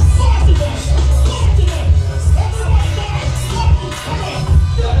 Party them. Party them. Everybody dance.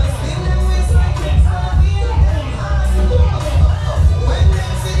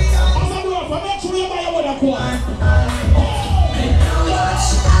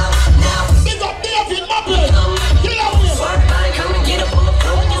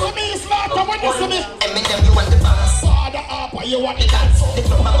 you want the dance. The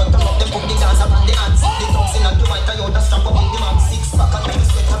club I got up, them put the dance up on the hands. The tongues in a do I Toyota strap up in the man. Six pack and the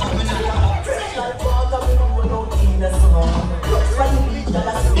sweat up in the man. The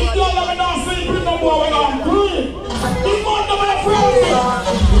girl that we not sleeping no more, we gone green. The man that we afraid.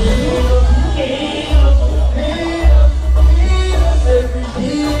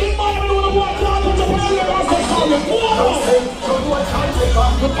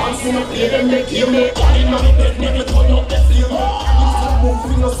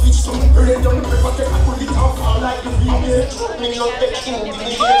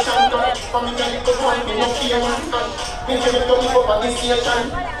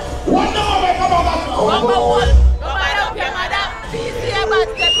 What now, we come on. Number one. Come on up here, madam. Please see about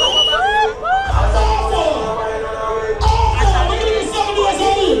that.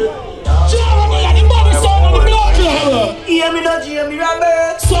 Hear me no Jamie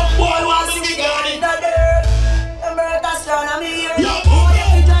Robert. Some boy wants to be gone in the dirt. America strong, I'm here. Yo,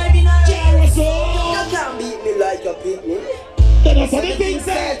 You driving a Jericho. You can't beat me like a picnic. That's what the thing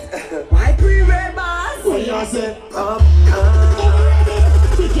said. My pre-red boss. What you say? Come.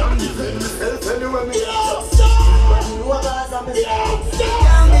 We can't defend myself anywhere me. Yo, sir. You a boss, I'm a star. You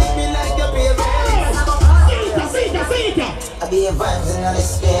can't beat me like your favorite. See it. I be a vibes in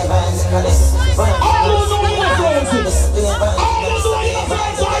this, be a vibes in this. All you know is your friends. All you know is your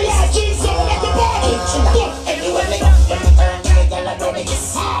friends. All you are Jesus at the party. Anyway, me turn to a girl I don't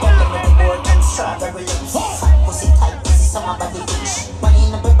miss. Girl with the board and strawberry lips. Pussy tight, pussy summer body bitch. Money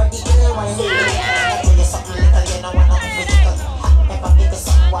in everybody, girl, wanna do it. I tell you something little, you know wanna do it. Hot pepper, pick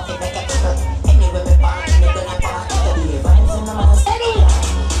something, walk it like a pickle. Anyway, me party, me gonna party. I be a vibes in the mask. I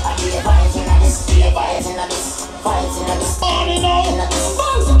be a vibes in this, be a vibes in this. Vibes in this. Money now.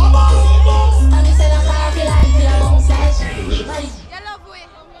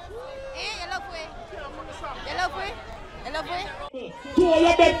 To all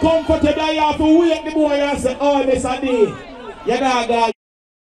your bed comfortable, you have to wake the boy and say, oh, this a day. You not got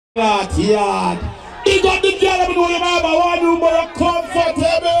yard. He got the girl who know you have a one room, but you're comfortable.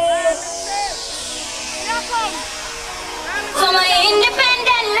 For my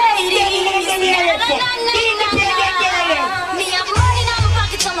independent ladies. Me have money in my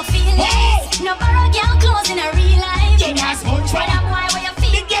pocket, so I feel nice. No borrow girl clothes in a real life. But I'm why where you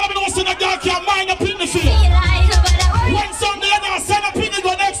feel. The girl who knows that girl can't mind up in the field. When Sunday you not send a pin,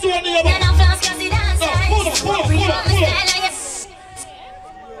 go next to your neighbor. Then I'm fast cause it dance right.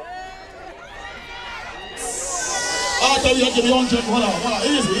 I tell you, give me 100. Hold on.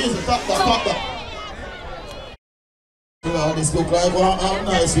 Easy. Tap that. This look like one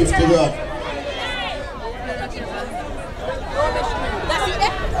nice 50 grand.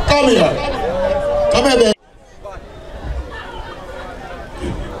 Come here, baby.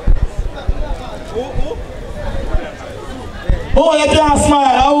 Oh, you can't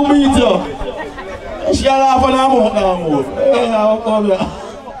smile. I will beat you. She laugh and I move. Come here.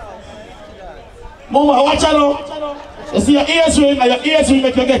 Mama, watch out now. You see your ears ring and your ears ring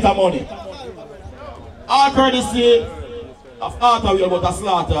make you get the money. All courtesy of Arthur will about a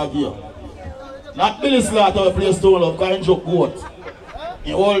slaughter gear. Not Billy Slaughter will play stone up, because he joke goat.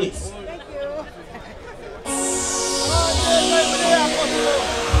 In all this.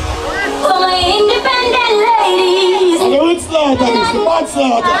 For my independent ladies. And the rich slaughter is the bad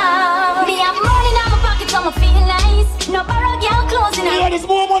slaughter. Me have money in my pocket, so I feel nice. No borrow girl clothes in a. Yeah, there's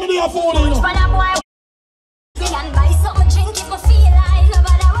more money than your phone, you know. But I'm why and buy something drink if I feel like. No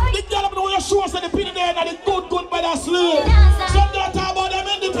matter what. The girl up know your shoes and the pin there and the good by the slave. Some don't talk about them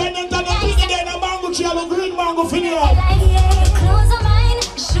independent and the pin there and the mango tree and the green mango finial. The clothes are mine,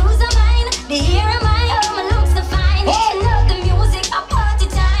 the shoes are mine, the hair are mine, my looks are fine. I love the music, a party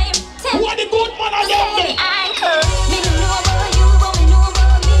time. What the good man are them there? Me know about you, but me know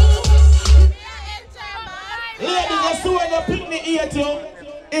about me. Ladies, you see when you pick me ear to,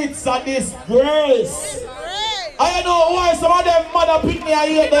 it's a disgrace. I know why some of them mother pick me, I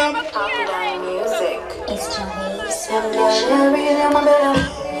hate them.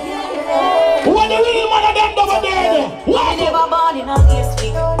 What the real man of them over there? What? Never born in a case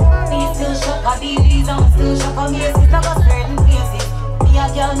week. Me still shock a BBs, I'm still shock a maces. Like a certain places. Me a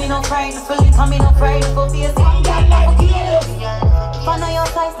girl, me no friend. For liquor, me no friend. For basic. If I know your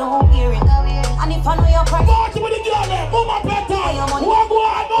size, don't hear it. And if I know your price, walk with the girl there. Mama better. Walk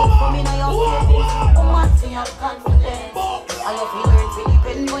one, mama. woman, to your confidence. I love you, learn to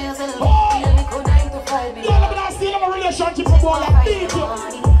depend on yourself. Feel me could 9 to 5 minutes. Yeah, but I still have a relationship with boy like this.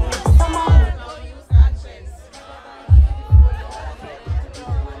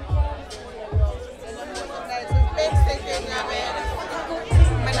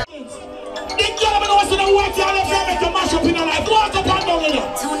 The girl knows the water and the make you mash up in your life. Walk up and down in you.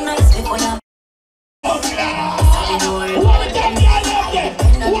 Too nice people now. What the time you left there?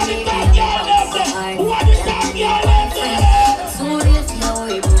 What the time you left there? What the time you left there? So real to your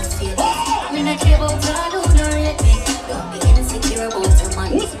worry about feelings. I'm not care about God who don't rate me. Don't be insecure about your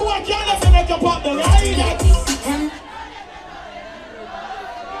money. Who's boy can't let me make a partner, right?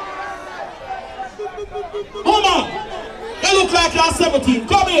 Mama, you look like you're 17.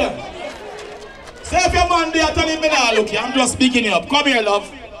 Come here. Say if your man there telling me now, look here, I'm just speaking you up. Come here,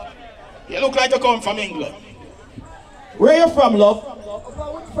 love. You look like you come from England. Where you from, love?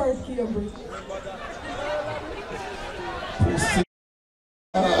 First Cambridge.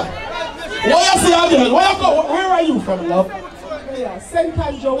 Where you see again? Where are you from, love? Yeah, St.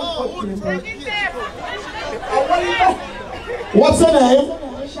 Andrew, Cambridge. What's your name?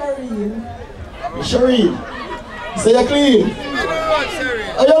 Shireen. Shireen. Say you clean.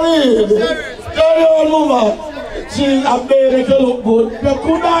 Are you clean? Carry on, mama. She's a baby, you look good. You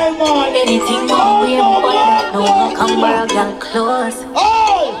could die, man. Anything wrong with your boy right now, come back and close.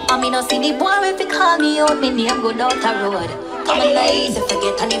 I mean, I see the boy if he call me out, me name go down the road. Come on, easy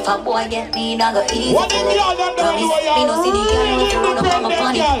forget, and if a boy get me, I go easy. Promise, me no see the girl if you run up on my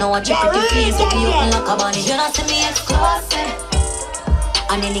body. Now I check with the face, if you open like a bunny. You not see me exclusive.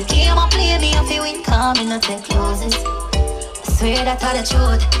 And in the game I play, me if you win, come in and take closes. I swear that I the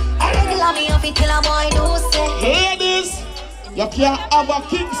truth. I regular me off it till a boy do say. Ladies, you can't have a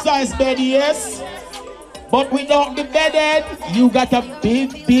king size bed, yes? But without the bedded, you got a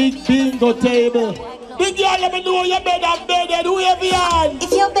big bingo table. Big girl, let me know your bed and bedded. Who have you on?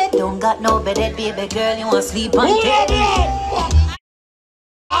 If your bed don't got no bedded, baby girl, you want sleep on who have you on?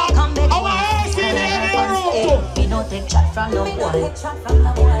 Come back once, you don't take chat from no boy. Chat from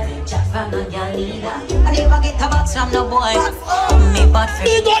no girl either. I never get a box from no boy. Me bad for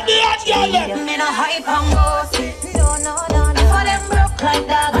you got the hot girl. Me no hype and bossy. If I them broke like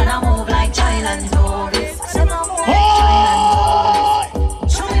dog and I move like child and tourist. I no move like child and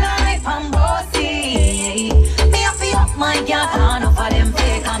tourist. Show me no hype and bossy. Me a feel up my girl, can't enough of them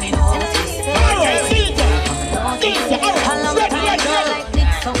fake and me know this. How long time girl like this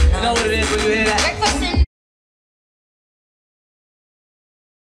so now? Know what it is when you hear that?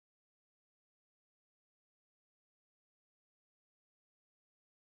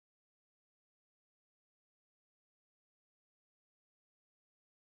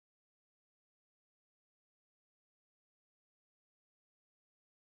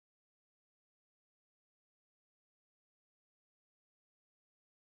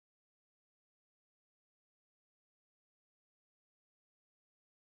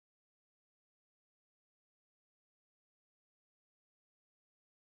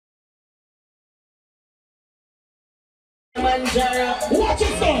 Watch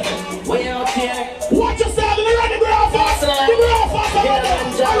yourself. Way out here. Watch yourself. Let me run the ground fast. The ground fast.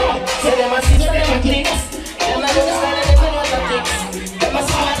 Say them a see them clicks. Them a understand and them know the ticks. Them a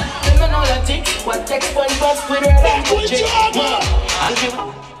smart, them know the ticks. What text one bus with her and put it.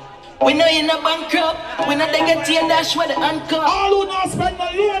 We know you're not bankrupt. We know they get to your dash with the handcuff. All who not spend the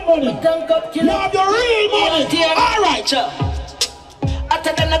real money. You have your real money. Alright.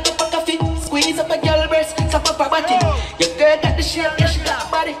 Hotter than a cup of coffee. Squeeze up a girl breast, tap up her body. Your girl got the shape, yeah, she got the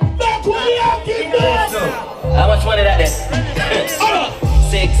body. Back when you have to do. How much money that then? 6.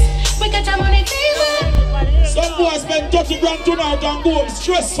 We got your money fever. Some boys spend 30 grand tonight and go home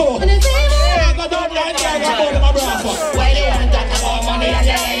stressful. Money fever. I got down there and I got my brother. Why they want to talk about money and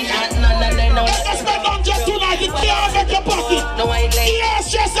they ain't got none and they know that. Let's spend on just tonight, it can't affect your pocket. No, I ain't late. Yes,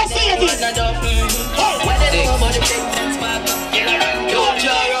 just a saving. Why they know about the big things back?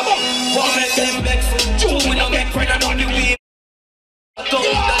 What make them vex? We don't make friend and only we. Don't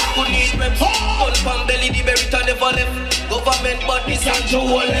that could need reps. Gun from belly, the berry turn never left. Government bodies and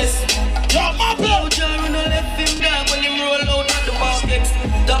jewelers. Yo, Jerry no left him there when him roll out at the market.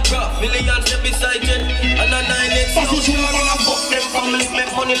 That rough, millions they beside it. And a 9X. So you wanna fuck them families,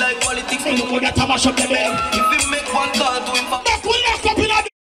 make money like politics. You know that I'm a shop them. If he make one call to him for back we lock up in a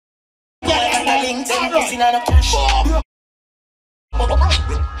and a link to him, pussy and a cash.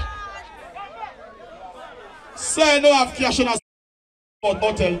 Say no have cash in a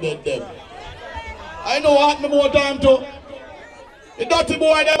hotel bed them. I know what me more time to. The dirty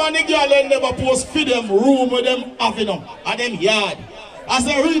boy them and the girl them never post feed them room with them having them and them yard. As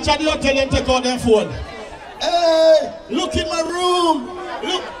they reach at the hotel and take out them phone. Hey, look in my room.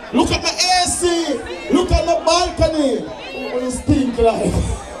 Look at my AC. Look at my balcony. What you stink like?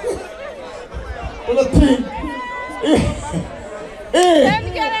 What you think? Hey.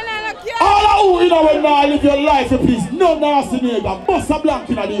 All of you know when I live your life, please. No nasty nigga. Bust a blank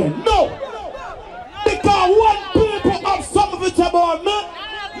in the air. No. Big Because when people have something to about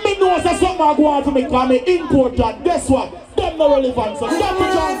me know that something go on for me because me important. Guess what? Them no relevant. So get me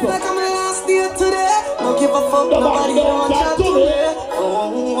chance. Like I'm the last day today. Don't give a fuck, nobody don't chat to me.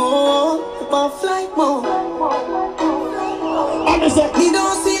 Oh, about flight mode. And they say,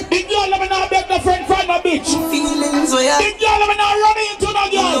 big girl, let me not beg the friend from the bitch. Feelings where big girl, let me not run into the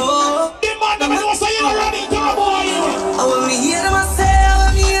girl. The man, let me know say you not run into the boy. I want me hear them say,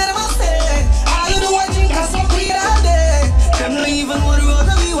 I know I drink a some weed all day. Them not even want to run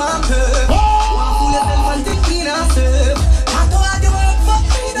me one curve. Wanna fool yourself and think me not serve. I know I do work for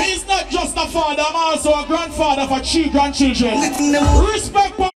me. He's not just a father, I'm also a grandfather for 3 grandchildren.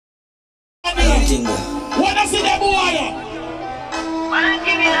 Respect for me. When I see the boy,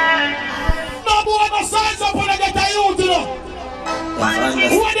 no boy no signs up when I get a youth, you know. When the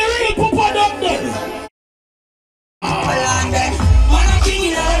real people them there.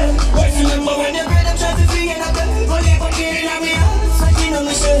 Remember when the bread I'm trying to figure out the money for getting on me house, I can't on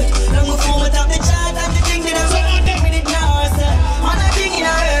my shirt. I'm a fool without the child, I'm the thing that I'm trying to with it now, sir. Man, I think in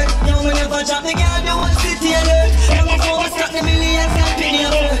a hurt. Yo, when you go drop the girl, you want to see a dirt. I'm a fool, what's got the millions and penny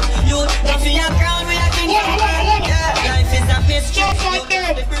of her. You, don't feel your crown, we are king of her. Life is a mystery.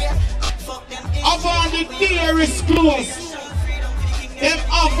 Avant the gear is close. Them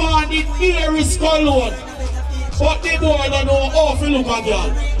avant the gear is colored. But the boy don't know how to look at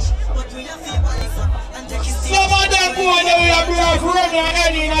girl. Some of them boy they will have run their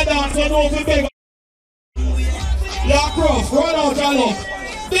head in a dance and know to beg. Yeah, cross, run out your luck.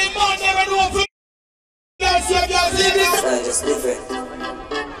 The man never know to girl see this. I'm just different.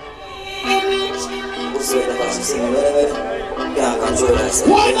 Who's the boss singing whatever? Can't control that.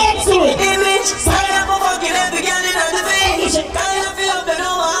 Why not to it? Image, sign up for fucking every girl in the face. Kind of feel up to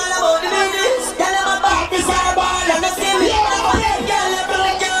know all about the business. Girl, I'm a back beside ball and the same. Girl, I'm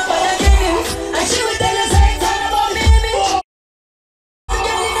a girl by the games. And she will tell us right all about me.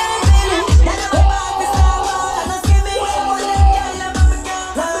 Girl, I'm a back beside ball and the same. Girl, I'm a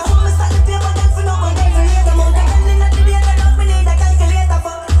girl. Like the woman start to table that for no one can relate. I'm on the girl in the day that don't we need a calculator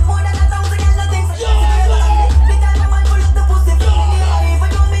for more than 1,000 girls that things.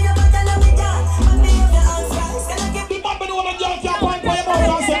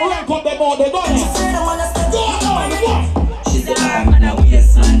 She's the arm and a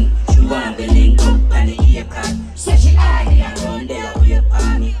waist man. She want the link up and the ear cut. So she eye around there with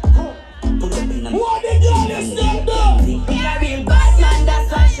me. Put up in the what did you understand though? Be a real bad man,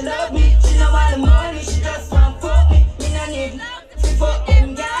 that's why she love me. She don't want the money, she just want fuck me. Me no need nothing for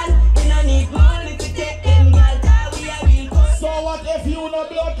them girl. Me no need money to take them girl. We a real good. So what if you no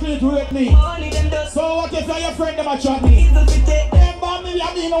blood clean with me? So what if your friend them a chat me? Even if they them bomb me,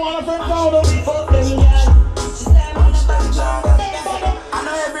 I mean no want a friend proud of me. fuck them girl. I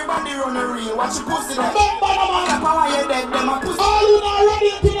know everybody run a reel. Watch your pussy there. All you dead, them a pussy. you not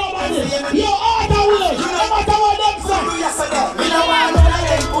ready to nobody. You all the way. No matter what them say. Do yesterday. Me no want no like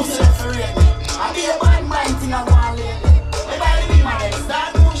them pussy there for rape me. I be a bad mind thing I want lately. Everybody be my ex. Start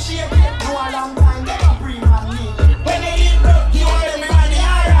to shake it. Do a long time. Get a pre-man me. When they get broke, you want everybody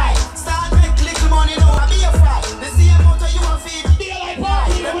alright. Start make little money now. I be a fry. The same motor you want feed. Be like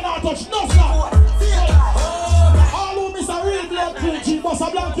party. You will not touch no stuff. Bossa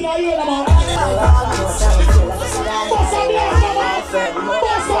Blanca in a ear, man. Bossa Blanca, man.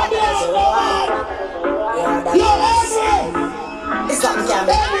 Bossa Blanca, man. Yo, Henry. It's something can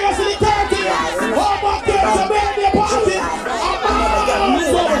be. Henry, you see the 30. All back there to birthday party.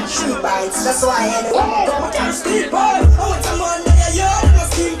 That's why I ain't come to street boy. I want some money, you're the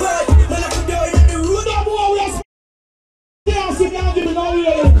street boy. When I put you in the room, that boy, we are dancing, can't give me no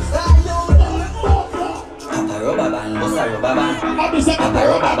ear. Papa rubber band, bossa rubber band. Papa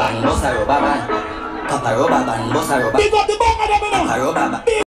rubber band, bossa rubber band. Papa rubber band, bossa rubber band. Pick up the bang of them, Papa rubber band.